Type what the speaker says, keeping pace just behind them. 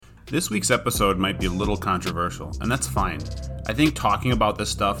This week's episode might be a little controversial, and that's fine. I think talking about this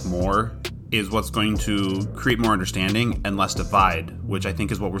stuff more is what's going to create more understanding and less divide, which I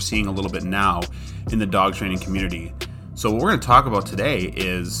think is what we're seeing a little bit now in the dog training community. So what we're going to talk about today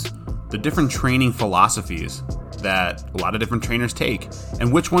is the different training philosophies that a lot of different trainers take,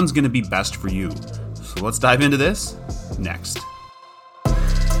 and which one's going to be best for you. So let's dive into this next.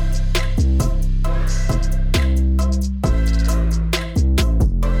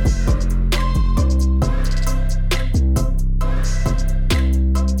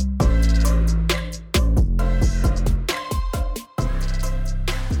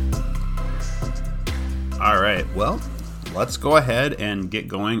 Well, let's go ahead and get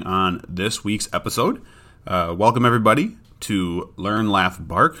going on this week's episode. Welcome, everybody, to Learn, Laugh,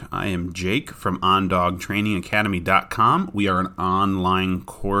 Bark. I am Jake from OnDogTrainingAcademy.com. We are an online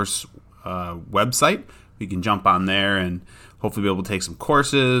course website. You can jump on there and hopefully be able to take some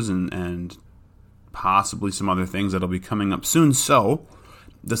courses and possibly some other things that'll be coming up soon. So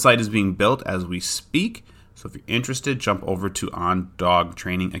the site is being built as we speak. So if you're interested, jump over to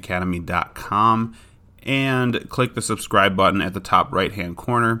OnDogTrainingAcademy.com and click the subscribe button at the top right-hand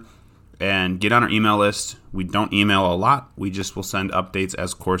corner and get on our email list. We don't email a lot. We just will send updates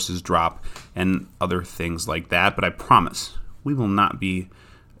as courses drop and other things like that. But I promise we will not be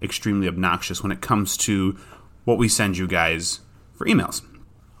extremely obnoxious when it comes to what we send you guys for emails.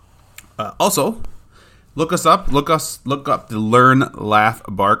 Also, look us up. Look up the Learn, Laugh,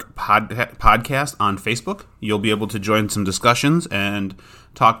 Bark podcast on Facebook. You'll be able to join some discussions and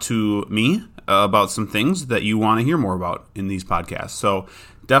talk to me about some things that you want to hear more about in these podcasts. So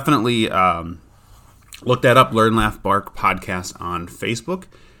definitely look that up, Learn, Laugh, Bark podcast on Facebook.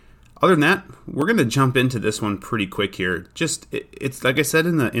 Other than that, we're going to jump into this one pretty quick here. It's like I said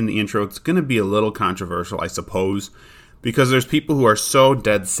in the intro, it's going to be a little controversial, I suppose, because there's people who are so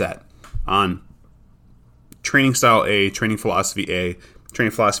dead set on training style A, training philosophy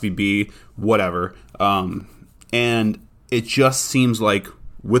B, whatever. And it just seems like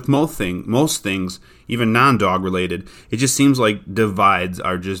with most things, even non-dog related, it just seems like divides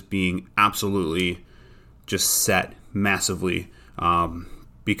are just being absolutely just set massively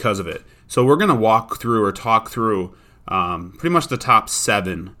because of it. So we're going to talk through pretty much the top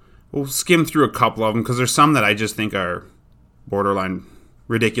 7. We'll skim through a couple of them because there's some that I just think are borderline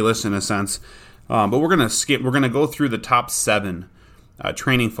ridiculous in a sense. But we're going to go through the top 7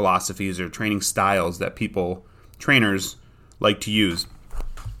 training philosophies or training styles that trainers like to use.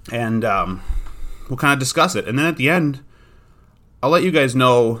 And we'll kind of discuss it. And then at the end, I'll let you guys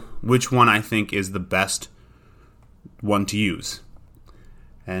know which one I think is the best one to use.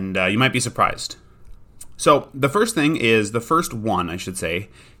 And you might be surprised. So the first one, is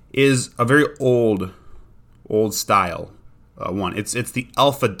a very old style one. It's the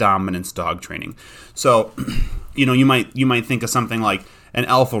alpha dominance dog training. So, you might think of something like an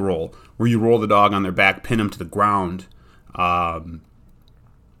alpha roll, where you roll the dog on their back, pin them to the ground,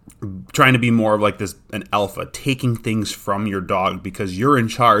 trying to be more of like an alpha, taking things from your dog because you're in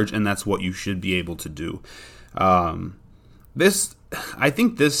charge and that's what you should be able to do. I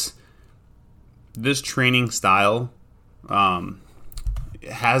think this training style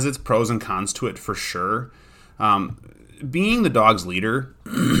has its pros and cons to it for sure. Being the dog's leader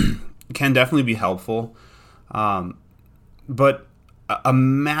can definitely be helpful, but a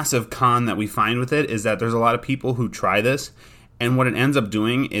massive con that we find with it is that there's a lot of people who try this, and what it ends up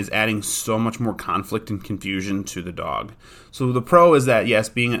doing is adding so much more conflict and confusion to the dog. So the pro is that, yes,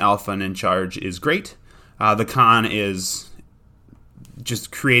 being an alpha and in charge is great. The con is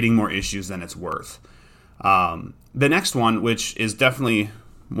just creating more issues than it's worth. The next one, which is definitely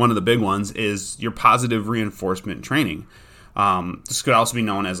one of the big ones, is your positive reinforcement training. This could also be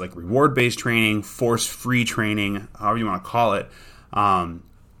known as like reward-based training, force-free training, however you want to call it.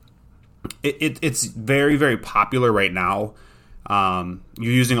 It's very, very popular right now. You're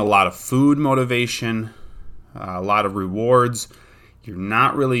using a lot of food motivation, a lot of rewards. You're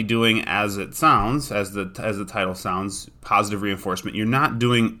not really doing, as it sounds, as the title sounds, positive reinforcement. You're not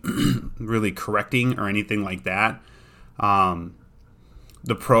doing really correcting or anything like that. The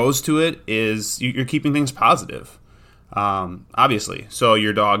pros to it is you're keeping things positive, obviously. So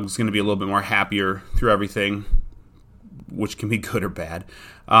your dog's going to be a little bit more happier through everything, which can be good or bad.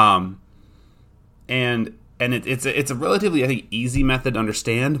 And it's a relatively, I think, easy method to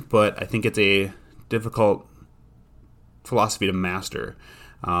understand, but I think it's a difficult philosophy to master.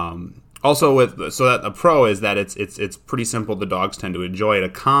 Also, that a pro is that it's pretty simple. The dogs tend to enjoy it. A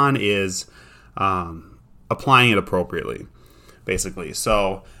con is applying it appropriately, basically.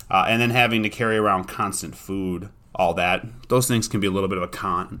 So, and then having to carry around constant food all that. Those things can be a little bit of a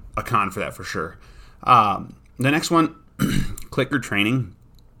con for that for sure. The next one, clicker training.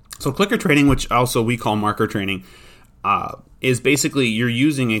 So clicker training, which also we call marker training, is basically you're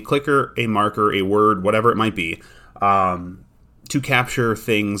using a clicker, a marker, a word, whatever it might be, to capture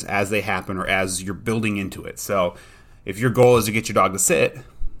things as they happen or as you're building into it. So if your goal is to get your dog to sit,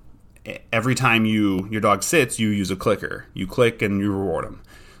 every time your dog sits, you use a clicker. You click and you reward them.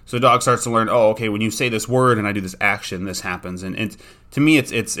 So the dog starts to learn, oh, okay, when you say this word and I do this action, this happens. And to me,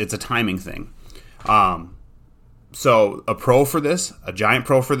 it's a timing thing. So a pro for this, a giant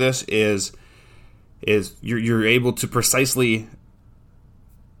pro for this is you're able to precisely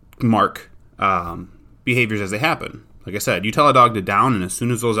mark behaviors as they happen. Like I said, you tell a dog to down, and as soon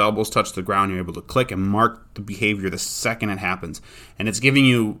as those elbows touch the ground, you're able to click and mark the behavior the second it happens. And it's giving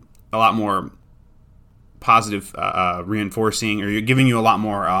you a lot more positive reinforcing, or you're giving you a lot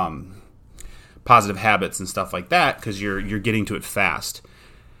more positive habits and stuff like that because you're getting to it fast.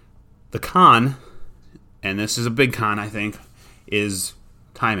 The con, and this is a big con, I think, is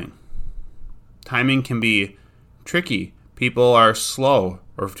timing. Timing can be tricky. People are slow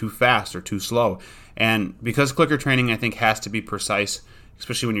or too fast or too slow. And because clicker training, I think, has to be precise,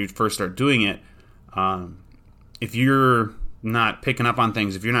 especially when you first start doing it, if you're not picking up on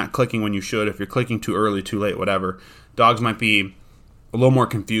things, if you're not clicking when you should, if you're clicking too early, too late, whatever, dogs might be a little more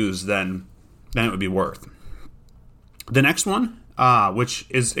confused than it would be worth. The next one, which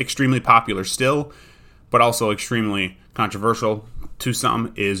is extremely popular still, but also extremely controversial to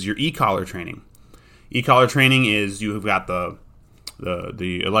some, is your e-collar training. E-collar training is you've got the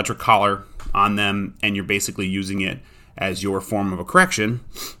electric collar on them, and you're basically using it as your form of a correction.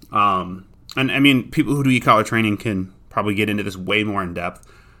 And I mean, people who do e-collar training can probably get into this way more in depth,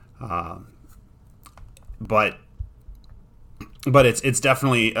 but it's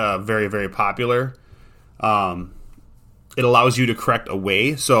definitely very, very popular. It allows you to correct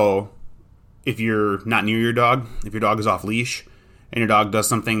away. So if you're not near your dog, if your dog is off leash and your dog does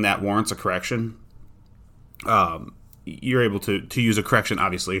something that warrants a correction, you're able to use a correction,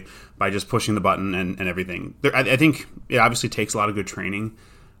 obviously, by just pushing the button and everything. I think it obviously takes a lot of good training,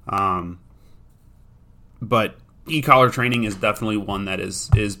 but e-collar training is definitely one that is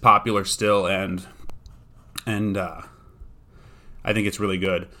popular still, and I think it's really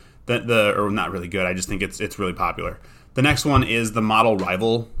good. Or not really good. I just think it's really popular. The next one is the model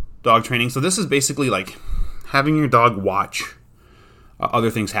rival dog training. So this is basically like having your dog watch other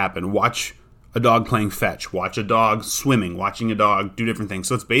things happen. Watch a dog playing fetch, watch a dog swimming, watching a dog do different things.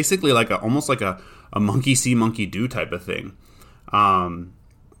 So it's basically like almost like a monkey see, monkey do type of thing. And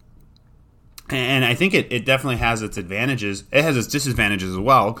I think it definitely has its advantages. It has its disadvantages as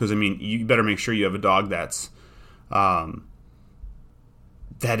well, because, I mean, you better make sure you have a dog that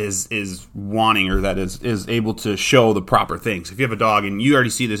is wanting, or that is able to show the proper things. If you have a dog, and you already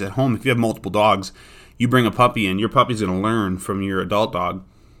see this at home, if you have multiple dogs, you bring a puppy in, your puppy's going to learn from your adult dog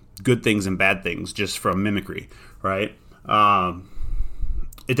good things and bad things just from mimicry, right?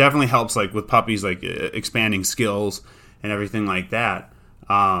 It definitely helps, like with puppies, like expanding skills and everything like that.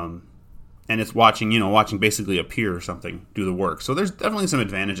 And it's watching basically a peer or something do the work. So there's definitely some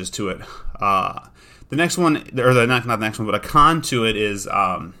advantages to it. The next one, or not the next one, but a con to it is,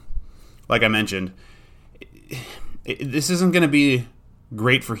 like I mentioned, this isn't going to be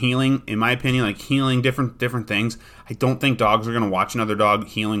great for healing, in my opinion, like healing different things. I don't think dogs are going to watch another dog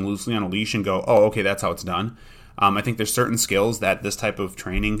healing loosely on a leash and go, oh, okay, that's how it's done. I think there's certain skills that this type of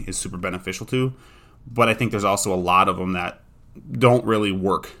training is super beneficial to, but I think there's also a lot of them that don't really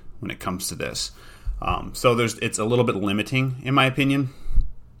work when it comes to this. So it's a little bit limiting, in my opinion.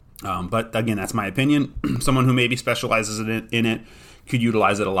 But again, that's my opinion. Someone who maybe specializes in it could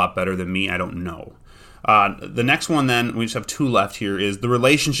utilize it a lot better than me. I don't know. The next one, then, we just have two left here, is the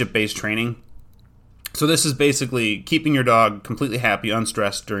relationship-based training. So this is basically keeping your dog completely happy,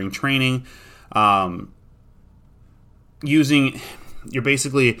 unstressed during training. You're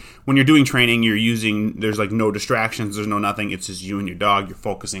basically, when you're doing training, there's like no distractions, there's no nothing, it's just you and your dog, you're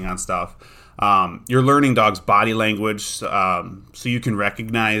focusing on stuff. You're learning dog's body language, so you can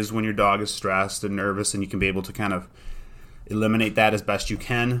recognize when your dog is stressed and nervous, and you can be able to kind of eliminate that as best you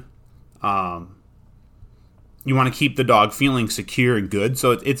can. You want to keep the dog feeling secure and good,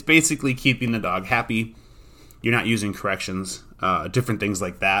 so it's basically keeping the dog happy. You're not using corrections, different things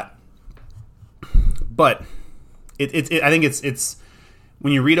like that. But I think it's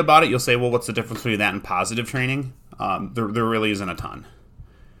when you read about it, you'll say, well, what's the difference between that and positive training? There really isn't a ton.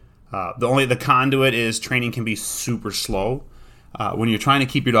 The con to it is training can be super slow when you're trying to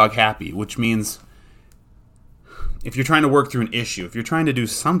keep your dog happy, which means if you're trying to work through an issue, if you're trying to do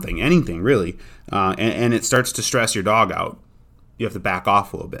something, anything really, and it starts to stress your dog out, you have to back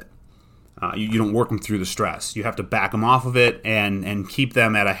off a little bit. You don't work them through the stress. You have to back them off of it and keep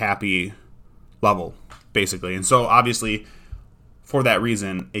them at a happy level, basically. And so, obviously, for that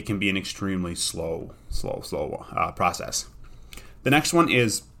reason, it can be an extremely slow process. The next one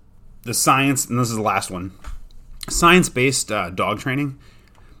is the science, and this is the last one. Science-based dog training.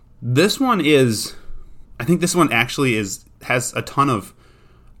 This one is, I think this one actually has a ton of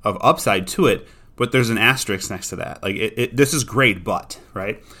upside to it, but there's an asterisk next to that. Like this is great, but,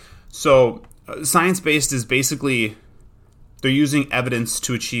 right? So science-based is basically they're using evidence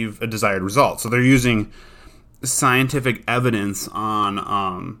to achieve a desired result. So they're using scientific evidence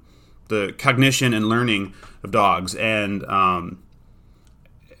on the cognition and learning of dogs, and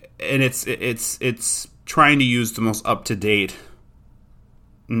it's trying to use the most up-to-date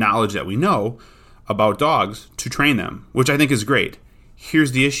knowledge that we know about dogs to train them, which I think is great.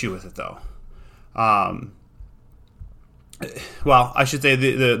 Here's the issue with it, though. Well, I should say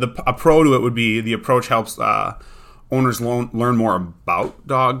a pro to it would be the approach helps owners learn more about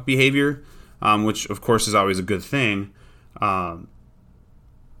dog behavior, which of course is always a good thing. Like,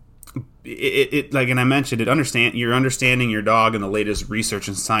 and I mentioned it, you're understanding your dog and the latest research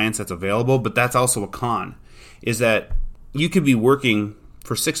and science that's available, but that's also a con, is that you could be working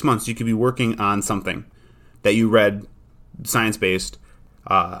for 6 months, you could be working on something that you read science-based,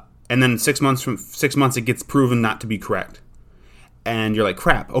 and then 6 months it gets proven not to be correct. And you're like,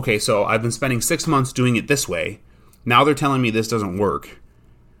 crap, okay, so I've been spending 6 months doing it this way. Now they're telling me this doesn't work.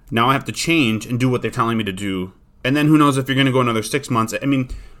 Now I have to change and do what they're telling me to do. And then who knows if you're going to go another 6 months. I mean,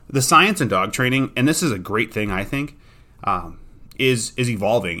 the science in dog training, and this is a great thing, I think, is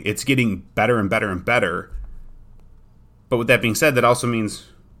evolving. It's getting better and better and better. But with that being said, that also means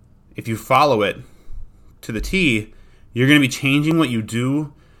if you follow it to the T, you're going to be changing what you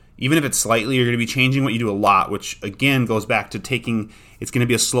do. Even if it's slightly, you're going to be changing what you do a lot, which again goes back to it's going to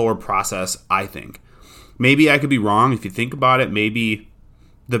be a slower process, I think. Maybe I could be wrong if you think about it. Maybe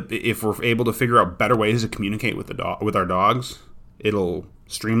if we're able to figure out better ways to communicate with our dogs, it'll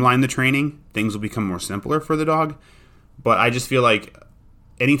streamline the training. Things will become more simpler for the dog. But I just feel like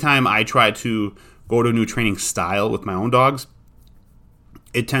anytime I try to go to a new training style with my own dogs,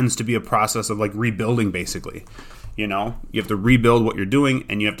 it tends to be a process of like rebuilding, basically. You know, you have to rebuild what you're doing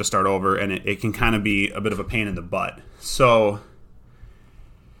and you have to start over, and it can kind of be a bit of a pain in the butt. So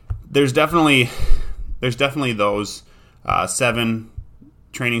there's definitely those 7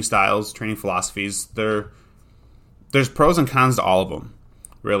 training styles, training philosophies. There's pros and cons to all of them.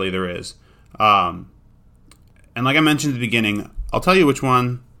 Really, there is. And like I mentioned at the beginning, I'll tell you which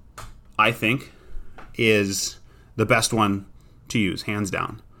one I think is the best one to use, hands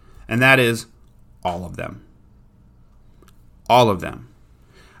down. And that is all of them. All of them.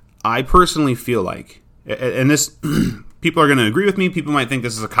 I personally feel like, and this, people are going to agree with me. People might think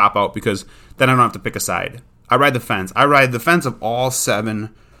this is a cop-out because then I don't have to pick a side. I ride the fence. I ride the fence of all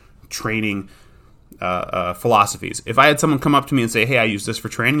 7 training philosophies. If I had someone come up to me and say, hey, I use this for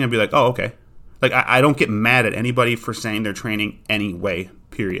training, I'd be like, oh, okay. Like, I don't get mad at anybody for saying they're training anyway,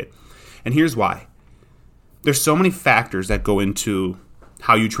 period. And here's why. There's so many factors that go into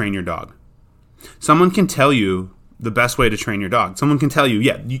how you train your dog. Someone can tell you the best way to train your dog. Someone can tell you,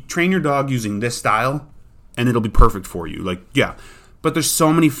 yeah, you train your dog using this style and it'll be perfect for you. Like, yeah. But there's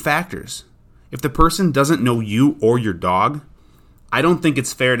so many factors. If the person doesn't know you or your dog, I don't think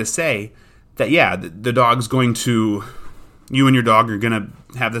it's fair to say that, yeah, the dog's going to, you and your dog are going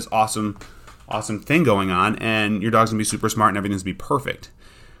to have this awesome thing going on, and your dog's going to be super smart and everything's going to be perfect.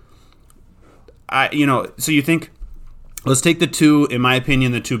 So you think, let's take in my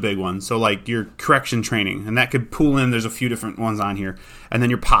opinion, the 2 big ones. So like your correction training, and that could pool in, there's a few different ones on here. And then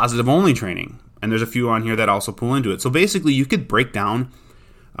your positive only training, and there's a few on here that also pool into it. So basically you could break down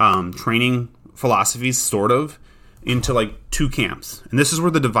training philosophies sort of into like 2 camps. And this is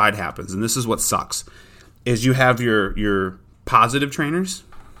where the divide happens, and this is what sucks, is you have your positive trainers,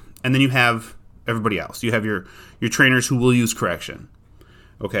 and then you have everybody else. You have your trainers who will use correction.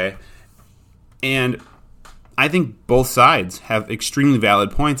 Okay? And I think both sides have extremely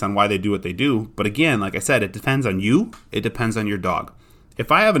valid points on why they do what they do. But again, like I said, it depends on you. It depends on your dog.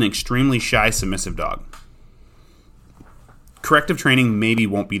 If I have an extremely shy, submissive dog, corrective training maybe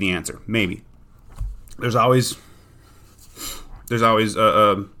won't be the answer. Maybe. There's always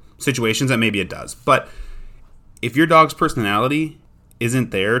situations that maybe it does. But if your dog's personality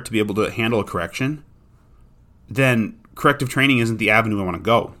isn't there to be able to handle a correction, then corrective training isn't the avenue I want to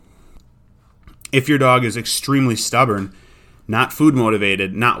go. If your dog is extremely stubborn, not food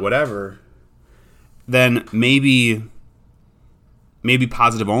motivated, not whatever, then maybe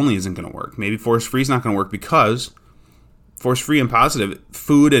positive only isn't going to work. Maybe force free is not going to work, because force free and positive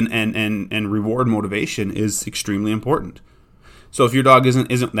food and reward motivation is extremely important. So if your dog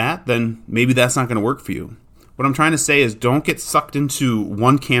isn't that, then maybe that's not going to work for you. What I'm trying to say is, don't get sucked into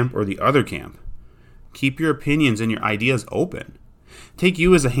one camp or the other camp. Keep your opinions and your ideas open. Take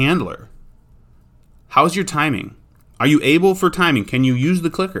you as a handler. How's your timing? Are you able for timing? Can you use the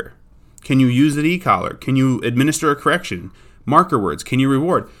clicker? Can you use the e-collar? Can you administer a correction? Marker words? Can you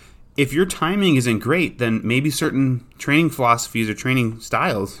reward? If your timing isn't great, then maybe certain training philosophies or training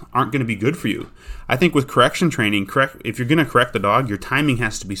styles aren't going to be good for you. I think with correction training, if you're going to correct the dog, your timing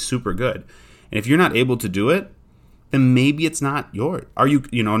has to be super good. And if you're not able to do it, then maybe it's not yours. Are you,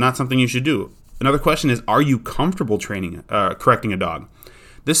 not something you should do? Another question is, are you comfortable correcting a dog?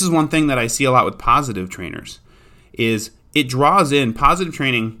 This is one thing that I see a lot with positive trainers, is positive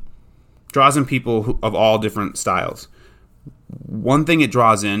training draws in people of all different styles. One thing it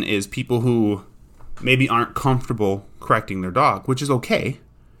draws in is people who maybe aren't comfortable correcting their dog, which is okay.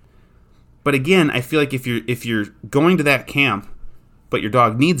 But again, I feel like if you're going to that camp, but your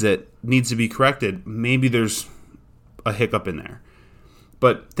dog needs to be corrected, maybe there's a hiccup in there.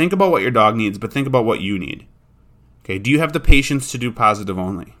 But think about what your dog needs, but think about what you need. Okay, do you have the patience to do positive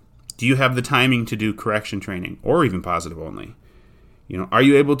only? Do you have the timing to do correction training, or even positive only? Are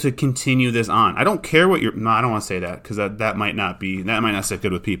you able to continue this on? I don't care what no, I don't want to say that, because that might not sit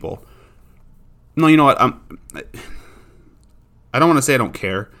good with people. No, you know what? I don't want to say I don't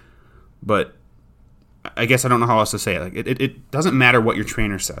care, but I guess I don't know how else to say it. Like, it doesn't matter what your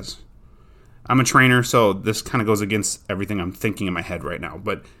trainer says. I'm a trainer, so this kind of goes against everything I'm thinking in my head right now.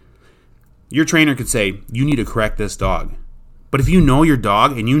 But your trainer could say, you need to correct this dog. But if you know your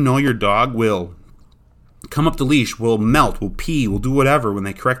dog, and you know your dog will come up the leash, will melt, will pee, will do whatever when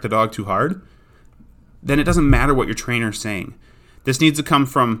they correct the dog too hard, then it doesn't matter what your trainer's saying. This needs to come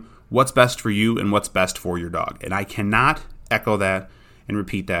from what's best for you and what's best for your dog. And I cannot echo that and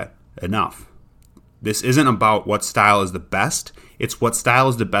repeat that enough. This isn't about what style is the best. It's what style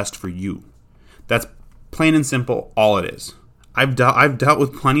is the best for you. That's plain and simple all it is. I've dealt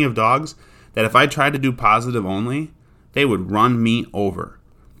with plenty of dogs that if I tried to do positive only, they would run me over.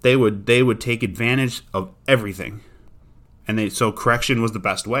 They would take advantage of everything. And so correction was the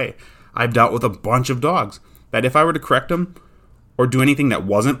best way. I've dealt with a bunch of dogs that if I were to correct them or do anything that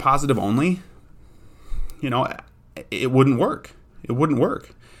wasn't positive only, it wouldn't work. It wouldn't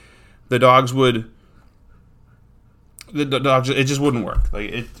work. The dogs, it just wouldn't work.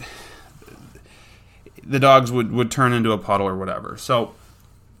 The dogs would turn into a puddle or whatever. So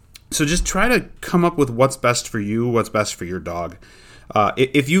just try to come up with what's best for you, what's best for your dog.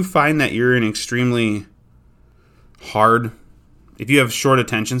 If you find that you're in extremely hard, if you have short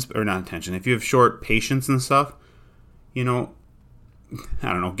if you have short patience and stuff, I don't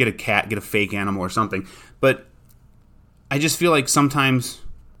know, get a cat, get a fake animal or something. But I just feel like sometimes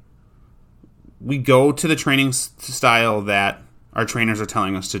we go to the training style that our trainers are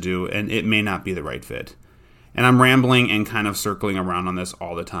telling us to do, and it may not be the right fit. And I'm rambling and kind of circling around on this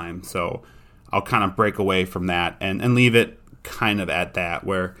all the time, so I'll kind of break away from that and leave it kind of at that,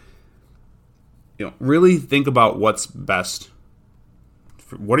 where really think about what's best.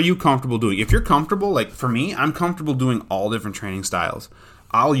 What are you comfortable doing? If you're comfortable, like for me, I'm comfortable doing all different training styles.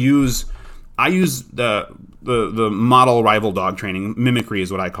 I use the model rival dog training, mimicry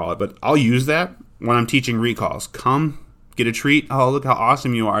is what I call it, but I'll use that when I'm teaching recalls. Come, get a treat. Oh, look how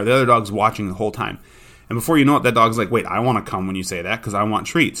awesome you are. The other dog's watching the whole time. And before you know it, that dog's like, wait, I want to come when you say that because I want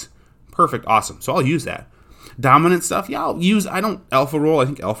treats. Perfect, awesome. So I'll use that. Dominant stuff, yeah, I don't alpha roll. I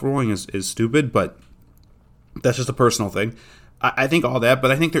think alpha rolling is stupid, but that's just a personal thing. I think all that, but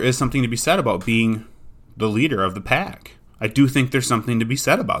I think there is something to be said about being the leader of the pack. I do think there's something to be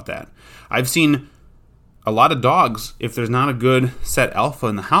said about that. I've seen a lot of dogs, if there's not a good set alpha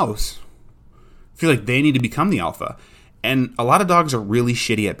in the house, feel like they need to become the alpha. And a lot of dogs are really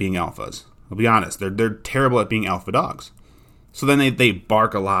shitty at being alphas. I'll be honest. They're terrible at being alpha dogs. So then they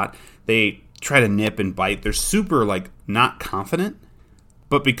bark a lot. They try to nip and bite. They're super, not confident.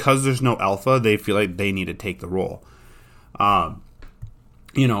 But because there's no alpha, they feel like they need to take the role.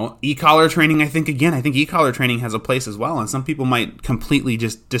 E-collar training, I think e-collar training has a place as well. And some people might completely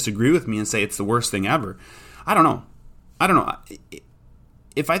just disagree with me and say it's the worst thing ever. I don't know.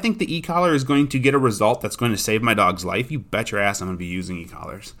 If I think the e-collar is going to get a result that's going to save my dog's life, you bet your ass I'm going to be using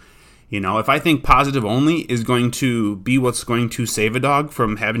e-collars. If I think positive only is going to be what's going to save a dog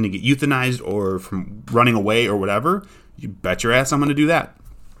from having to get euthanized or from running away or whatever, you bet your ass I'm going to do that.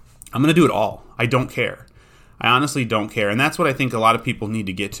 I'm going to do it all. I don't care. I honestly don't care. And that's what I think a lot of people need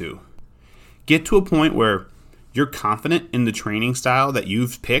to get to. Get to a point where you're confident in the training style that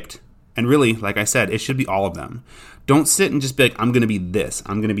you've picked. And really, like I said, it should be all of them. Don't sit and just be like, I'm going to be this,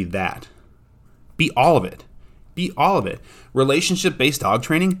 I'm going to be that. Be all of it. Be all of it. Relationship-based dog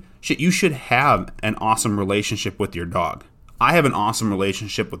training, you should have an awesome relationship with your dog. I have an awesome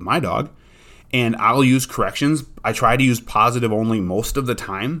relationship with my dog, and I'll use corrections. I try to use positive only most of the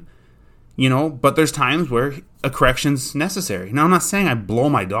time, but there's times where a correction's necessary. Now, I'm not saying I blow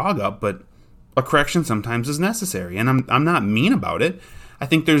my dog up, but a correction sometimes is necessary, and I'm not mean about it. I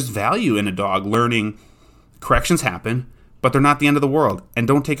think there's value in a dog learning corrections happen, but they're not the end of the world, and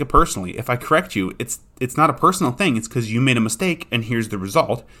don't take it personally. If I correct you, it's not a personal thing. It's because you made a mistake, and here's the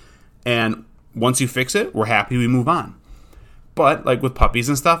result. And once you fix it, we're happy, we move on. But like with puppies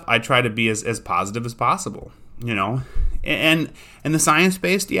and stuff, I try to be as positive as possible, And the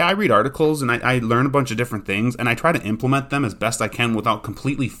science-based, I read articles, and I learn a bunch of different things, and I try to implement them as best I can without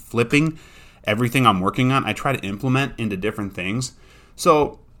completely flipping everything I'm working on. I try to implement into different things.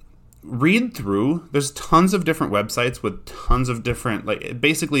 So read through. There's tons of different websites with tons of different,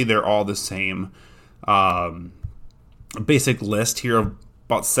 basically they're all the same basic list here of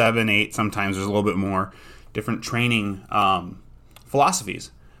about 7, 8, sometimes there's a little bit more different training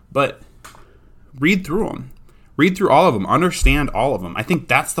philosophies. But read through them. Read through all of them. Understand all of them. I think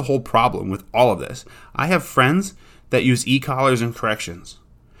that's the whole problem with all of this. I have friends that use e-collars and corrections.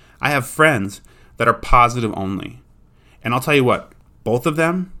 I have friends that are positive only. And I'll tell you what, all of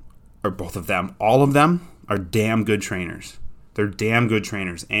them are damn good trainers. They're damn good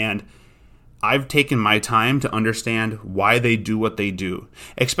trainers. And I've taken my time to understand why they do what they do,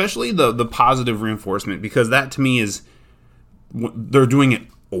 especially the positive reinforcement, because that to me is, they're doing it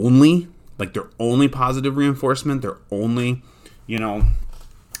only, they're only positive reinforcement. They're only,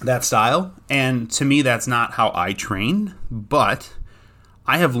 that style. And to me, that's not how I train, but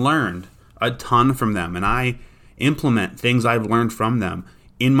I have learned a ton from them, and I implement things I've learned from them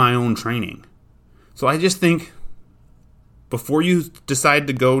in my own training. So I just think before you decide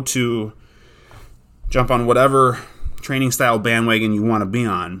to jump on whatever training style bandwagon you want to be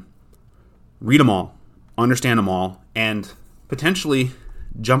on, read them all, understand them all, and potentially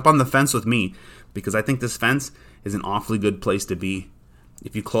jump on the fence with me, because I think this fence is an awfully good place to be.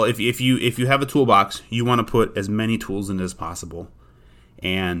 If you have a toolbox, you want to put as many tools in as possible.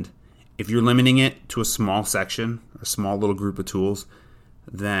 And if you're limiting it to a small section, a small little group of tools,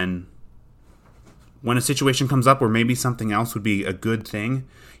 then when a situation comes up where maybe something else would be a good thing,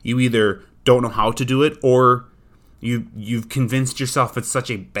 you either don't know how to do it, or you've convinced yourself it's such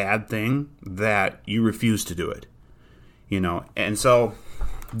a bad thing that you refuse to do it. And so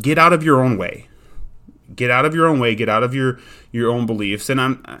get out of your own way. Get out of your own way. Get out of your own beliefs.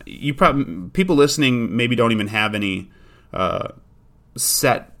 And people listening maybe don't even have any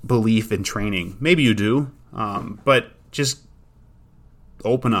set belief in training. Maybe you do, but just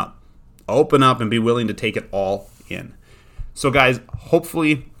open up and be willing to take it all in. So guys,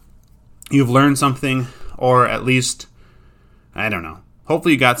 hopefully you've learned something, or at least, I don't know,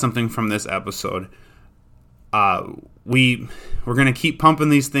 hopefully you got something from this episode. We're going to keep pumping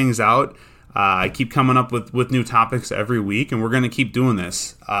these things out. I keep coming up with new topics every week, and we're going to keep doing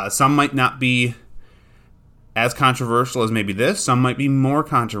this. Some might not be as controversial as maybe this. Some might be more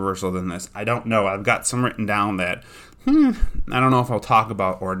controversial than this. I don't know. I've got some written down that I don't know if I'll talk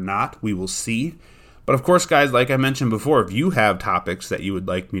about or not. We will see. But of course, guys, like I mentioned before, if you have topics that you would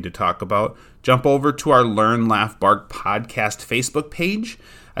like me to talk about, jump over to our Learn, Laugh, Bark podcast Facebook page.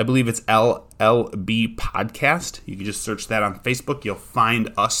 I believe it's LLB Podcast. You can just search that on Facebook. You'll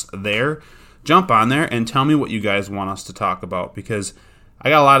find us there. Jump on there and tell me what you guys want us to talk about, because I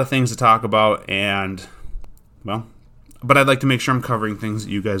got a lot of things to talk about, but I'd like to make sure I'm covering things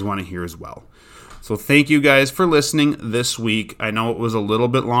that you guys want to hear as well. So thank you guys for listening this week. I know it was a little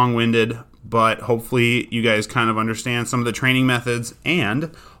bit long-winded, but hopefully you guys kind of understand some of the training methods,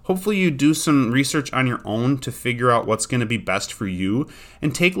 and hopefully you do some research on your own to figure out what's going to be best for you,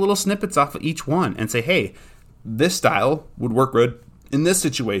 and take little snippets off of each one and say, hey, this style would work good in this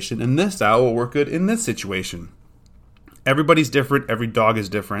situation, and this style will work good in this situation. Everybody's different. Every dog is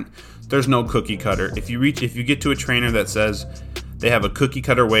different. There's no cookie cutter. If you get to a trainer that says they have a cookie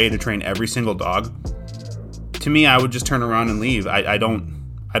cutter way to train every single dog, to me, I would just turn around and leave. I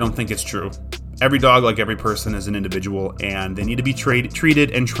don't think it's true. Every dog, like every person, is an individual, and they need to be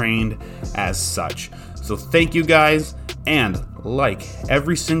treated and trained as such. So thank you guys, and like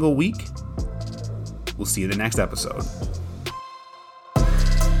every single week, we'll see you in the next episode.